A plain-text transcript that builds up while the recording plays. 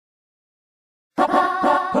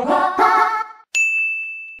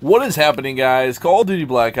What is happening, guys? Call of Duty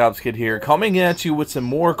Black Ops Kid here, coming at you with some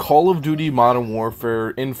more Call of Duty Modern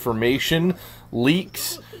Warfare information,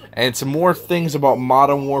 leaks, and some more things about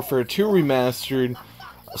Modern Warfare 2 Remastered.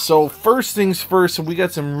 So first things first, we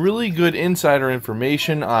got some really good insider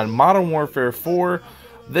information on Modern Warfare 4.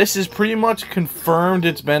 This is pretty much confirmed.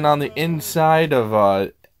 It's been on the inside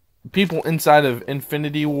of people inside of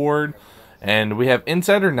Infinity Ward, and we have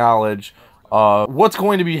insider knowledge what's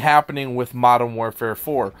going to be happening with Modern Warfare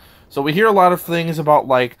 4. So we hear a lot of things about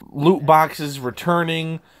like loot boxes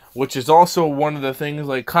returning, which is also one of the things,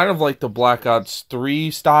 like kind of like the Black Ops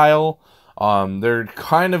 3 style. They're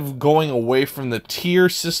kind of going away from the tier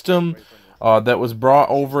system that was brought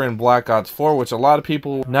over in Black Ops 4, which a lot of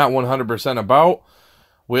people not 100% about.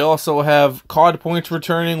 We also have COD points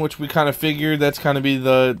returning, which we kind of figured that's going to be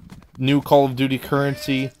the new Call of Duty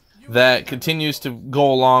currency that continues to go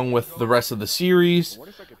along with the rest of the series.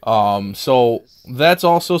 So that's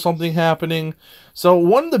also something happening. So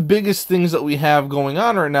one of the biggest things that we have going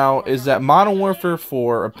on right now is that Modern Warfare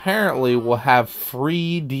 4 apparently will have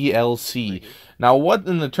free DLC. Now, what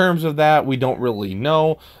in the terms of that, we don't really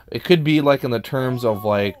know. It could be like in the terms of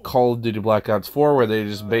like Call of Duty Black Ops 4, where they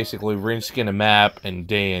just basically reskin a map and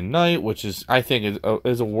day and night, which is, I think,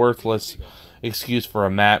 is a worthless excuse for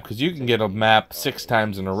a map, because you can get a map 6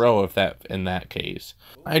 times in a row if that in that case.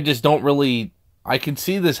 I just don't really, I can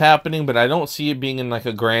see this happening, but I don't see it being in like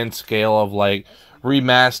a grand scale of like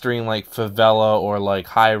remastering like Favela or like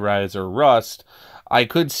High Rise or Rust. I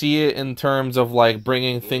could see it in terms of like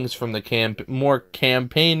bringing things from the more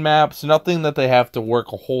campaign maps, nothing that they have to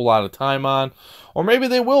work a whole lot of time on, or maybe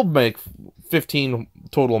they will make 15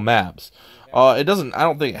 total maps. I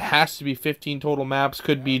don't think it has to be 15 total maps.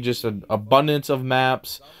 Could be just an abundance of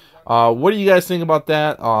maps. What do you guys think about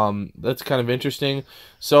that? That's kind of interesting.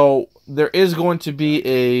 So there is going to be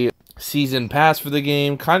a season pass for the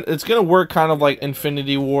game. It's going to work kind of like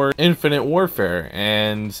Infinity War, Infinite Warfare,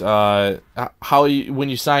 and when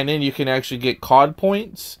you sign in, you can actually get COD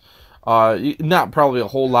points. Not probably a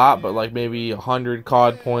whole lot, but like maybe 100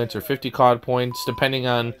 COD points or 50 COD points, depending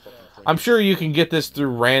on. I'm sure you can get this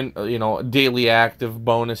through daily active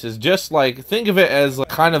bonuses. Just like, think of it as like,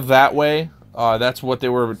 kind of that way. That's what they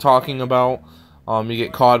were talking about. You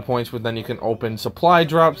get COD points, but then you can open supply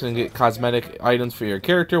drops and get cosmetic items for your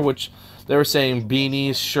character, which they were saying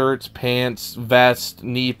beanies, shirts, pants, vest,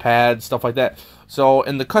 knee pads, stuff like that. So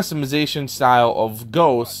in the customization style of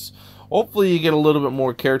Ghosts, hopefully you get a little bit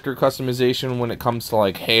more character customization when it comes to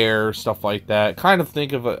like hair, stuff like that. Kind of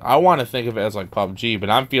think of it, I want to think of it as like PUBG, but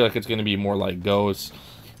I feel like it's going to be more like Ghosts,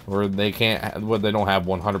 where they don't have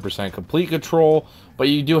 100% complete control, but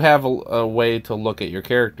you do have a way to look at your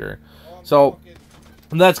character. So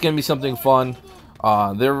that's going to be something fun.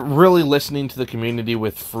 They're really listening to the community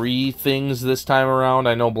with free things this time around.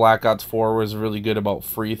 I know Black Ops 4 was really good about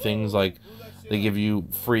free things, like they give you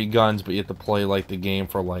free guns, but you have to play like the game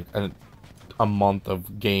for like a month of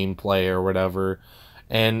gameplay or whatever.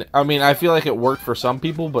 And I mean, I feel like it worked for some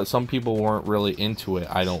people, but some people weren't really into it,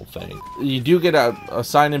 I don't think. You do get a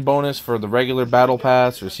sign-in bonus for the regular battle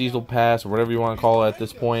pass or seasonal pass or whatever you want to call it at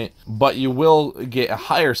this point, but you will get a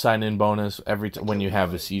higher sign-in bonus when you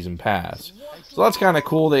have a season pass. So that's kind of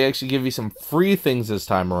cool. They actually give you some free things this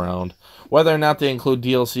time around. Whether or not they include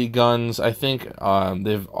DLC guns, I think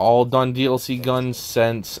they've all done DLC guns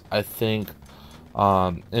since, I think,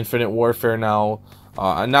 Infinite Warfare now.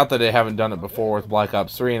 Not that they haven't done it before with Black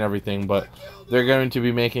Ops 3 and everything, but they're going to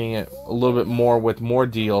be making it a little bit more with more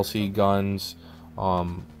DLC guns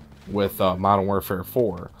with Modern Warfare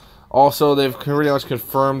 4. Also, they've pretty much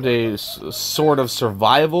confirmed a sort of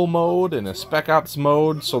survival mode and a Spec Ops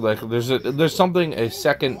mode, so that there's a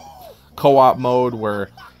second co-op mode where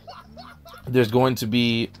there's going to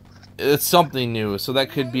be, it's something new, so that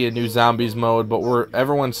could be a new zombies mode, but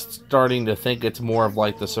everyone's starting to think it's more of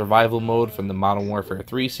like the survival mode from the Modern Warfare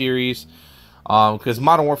 3 series, because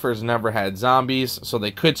Modern Warfare has never had zombies, so they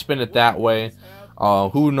could spin it that way.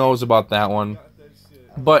 Who knows about that one?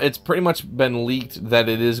 But it's pretty much been leaked that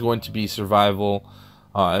it is going to be survival,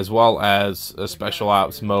 as well as a special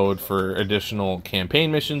ops mode for additional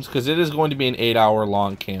campaign missions, because it is going to be an 8-hour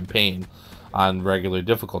long campaign on regular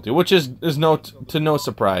difficulty, which is no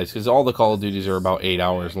surprise, because all the Call of Duties are about 8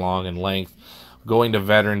 hours long in length. Going to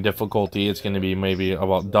veteran difficulty, it's going to be maybe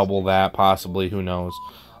about double that, possibly, who knows.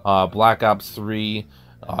 Black Ops 3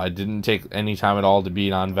 didn't take any time at all to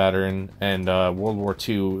beat on veteran, and World War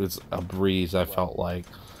II is a breeze, I felt like.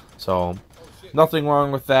 So nothing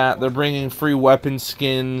wrong with that. They're bringing free weapon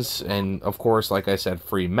skins and, of course, like I said,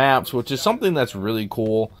 free maps, which is something that's really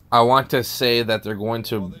cool. I want to say that they're going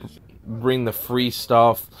to bring the free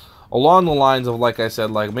stuff along the lines of, like I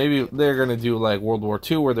said, like maybe they're gonna do like World War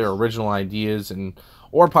II, where their original ideas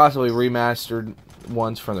or possibly remastered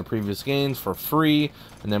ones from the previous games for free,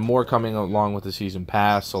 and then more coming along with the season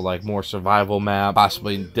pass. So like more survival map,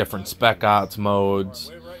 possibly different spec ops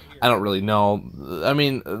modes. I don't really know. I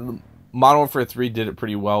mean, Modern Warfare 3 did it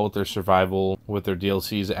pretty well with their survival, with their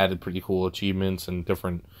DLCs. It added pretty cool achievements and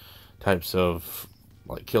different types of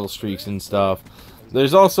like kill streaks and stuff.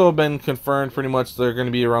 There's also been confirmed pretty much they're going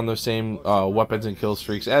to be around the same weapons and kill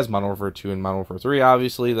streaks as Modern Warfare 2 and Modern Warfare 3.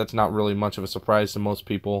 Obviously, that's not really much of a surprise to most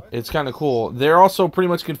people. It's kind of cool. They're also pretty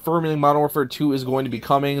much confirming Modern Warfare 2 is going to be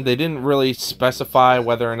coming. They didn't really specify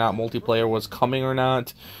whether or not multiplayer was coming or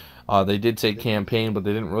not. They did say campaign, but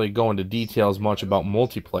they didn't really go into details much about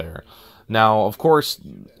multiplayer. Now, of course,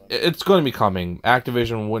 it's going to be coming.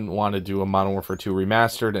 Activision wouldn't want to do a Modern Warfare 2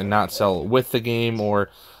 remastered and not sell it with the game, or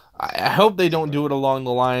I hope they don't do it along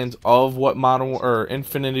the lines of what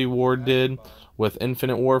Infinity Ward did with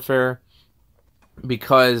Infinite Warfare,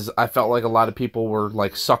 because I felt like a lot of people were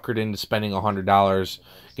like suckered into spending $100,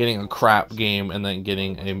 getting a crap game, and then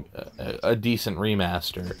getting a decent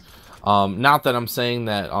remaster. Not that I'm saying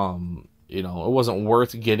that you know, it wasn't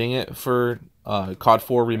worth getting it for COD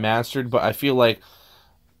 4 Remastered, but I feel like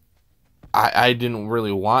I didn't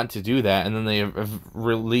really want to do that, and then they have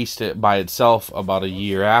released it by itself about a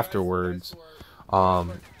year afterwards.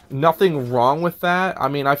 Nothing wrong with that. I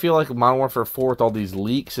mean, I feel like Modern Warfare 4 with all these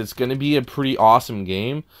leaks, it's going to be a pretty awesome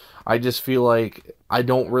game. I just feel like I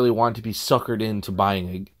don't really want to be suckered into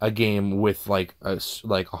buying a game with like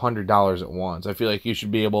 $100 at once. I feel like you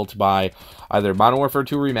should be able to buy either Modern Warfare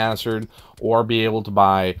 2 Remastered or be able to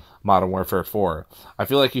buy Modern Warfare 4. I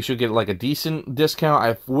feel like you should get like a decent discount.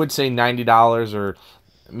 I would say $90, or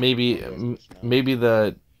maybe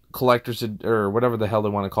the collector's or whatever the hell they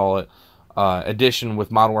want to call it edition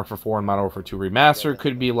with Modern Warfare 4 and Modern Warfare 2 Remastered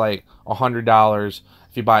could be like $100.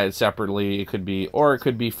 If you buy it separately, it could be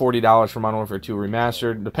 $40 for Modern Warfare 2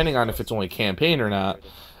 Remastered, depending on if it's only campaign or not.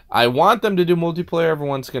 I want them to do multiplayer.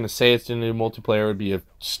 Everyone's going to say it's going to do multiplayer. It would be a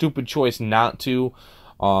stupid choice not to.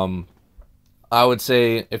 I would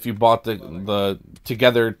say if you bought the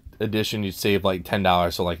Together edition, you'd save like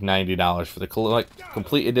 $10, so like $90 for the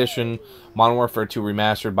complete edition. Modern Warfare 2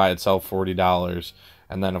 Remastered by itself, $40.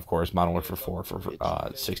 And then, of course, Modern Warfare 4 for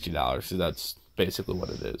 $60. So that's basically what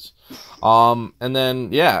it is. And then,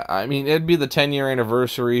 yeah, I mean, it'd be the 10-year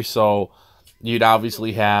anniversary, so you'd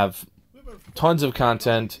obviously have tons of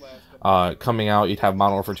content coming out. You'd have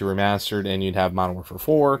Modern Warfare 2 Remastered, and you'd have Modern Warfare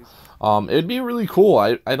 4. It'd be really cool.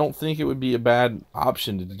 I don't think it would be a bad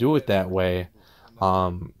option to do it that way,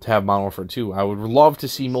 to have Modern Warfare 2. I would love to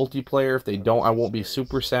see multiplayer. If they don't, I won't be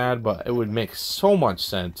super sad, but it would make so much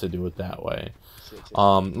sense to do it that way.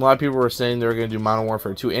 A lot of people were saying they were going to do Modern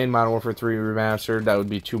Warfare 2 and Modern Warfare 3 Remastered. That would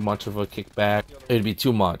be too much of a kickback. It would be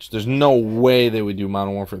too much. There's no way they would do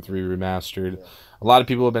Modern Warfare 3 Remastered. A lot of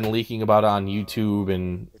people have been leaking about it on YouTube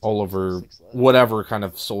and all over whatever kind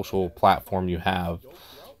of social platform you have.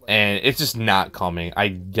 And it's just not coming. I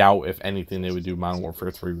doubt, if anything, they would do Modern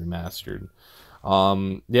Warfare 3 Remastered.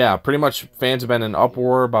 Yeah, pretty much fans have been in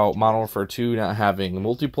uproar about Modern Warfare 2 not having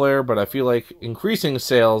multiplayer, but I feel like increasing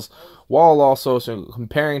sales while also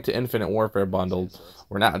comparing to Infinite Warfare bundle,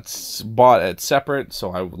 were not bought at separate. So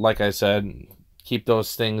like I said, keep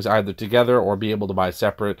those things either together or be able to buy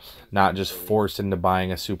separate, not just forced into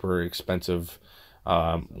buying a super expensive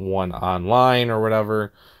one online or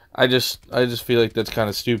whatever. I just feel like that's kind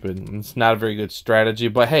of stupid. It's not a very good strategy,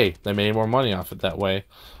 but hey, they made more money off it that way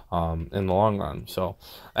in the long run. So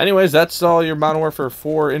anyways, that's all your Modern Warfare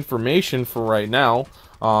 4 information for right now.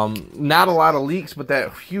 Not a lot of leaks, but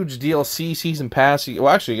that huge DLC season pass. Well,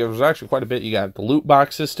 actually, it was actually quite a bit. You got the loot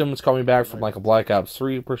box system is coming back from like a Black Ops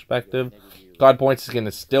 3 perspective. God points is going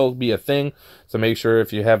to still be a thing, so make sure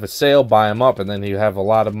if you have a sale, buy them up, and then you have a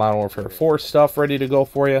lot of Modern Warfare 4 stuff ready to go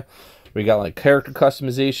for you. We got like character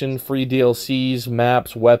customization, free DLCs,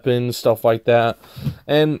 maps, weapons, stuff like that.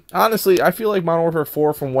 And honestly, I feel like Modern Warfare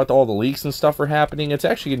 4, from what all the leaks and stuff are happening, it's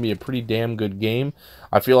actually going to be a pretty damn good game.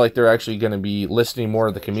 I feel like they're actually going to be listening more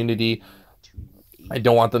to the community. I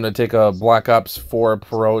don't want them to take a Black Ops 4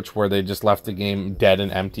 approach where they just left the game dead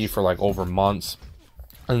and empty for like over months.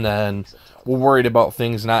 And then we're worried about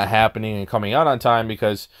things not happening and coming out on time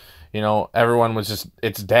because, you know, everyone was just,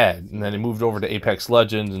 it's dead. And then they moved over to Apex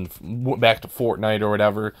Legends and went back to Fortnite or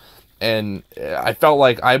whatever. And I felt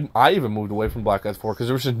like I even moved away from Black Ops 4 because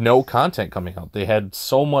there was just no content coming out. They had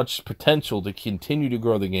so much potential to continue to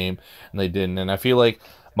grow the game, and they didn't. And I feel like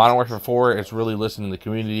Modern Warfare 4 is really listening to the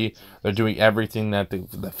community. They're doing everything that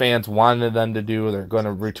the fans wanted them to do. They're going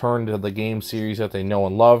to return to the game series that they know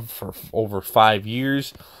and love for over 5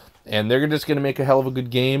 years. And they're just going to make a hell of a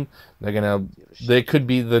good game. They could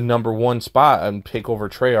be the #1 spot and take over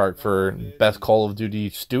Treyarch for best Call of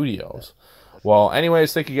Duty studios. Well,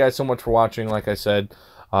 anyways, thank you guys so much for watching. Like I said,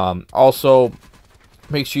 also,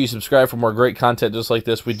 make sure you subscribe for more great content just like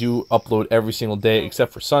this. We do upload every single day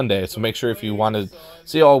except for Sunday. So make sure if you want to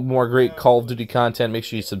see all more great Call of Duty content, make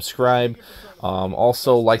sure you subscribe.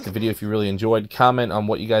 Also, like the video if you really enjoyed. Comment on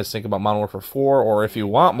what you guys think about Modern Warfare 4 or if you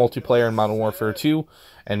want multiplayer in Modern Warfare 2.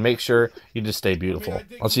 And make sure you just stay beautiful.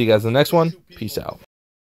 I'll see you guys in the next one. Peace out.